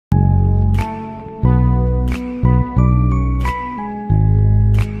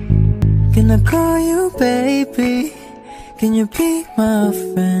I call you baby? Can you be my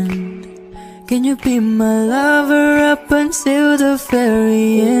friend? Can you be my lover up until the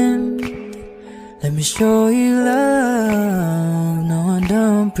very end? Let me show you love, no I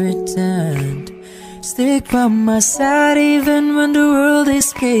don't pretend. Stick by my side even when the world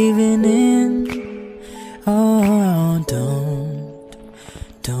is caving in. Oh, don't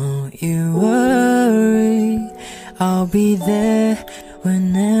you worry, I'll be there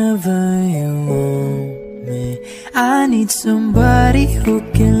whenever you want me. I need somebody who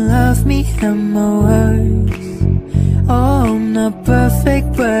can love me and my words. Oh, I'm not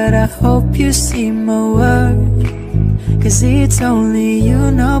perfect, but I hope you see my worth. Cause it's only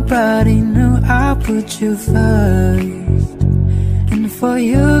you, nobody knew I put you first. And for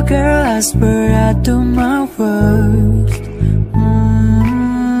you, girl, I swear I do my worst.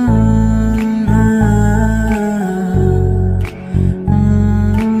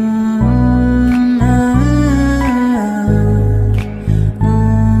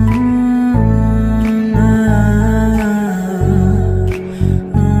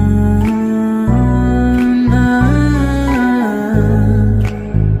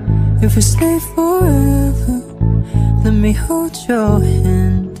 If we stay forever, let me hold your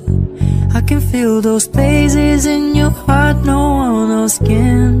hand. I can feel those places in your heart no one else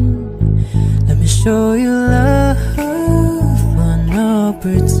can. Let me show you love, but no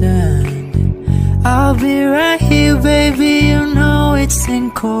pretend. I'll be right here, baby, you know it's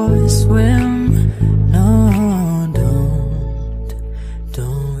sink or swim. No,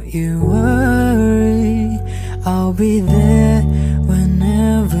 don't you worry, I'll be there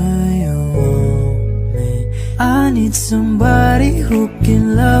whenever you want me. I need somebody who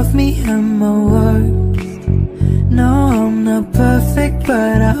can love me and my worth. No, I'm not perfect,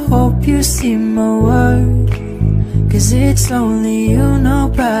 but I hope you see my worth. Cause it's only you,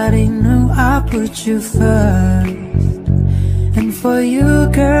 nobody knew I put you first. And for you,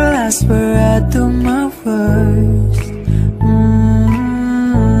 girl, I swear I do my worst.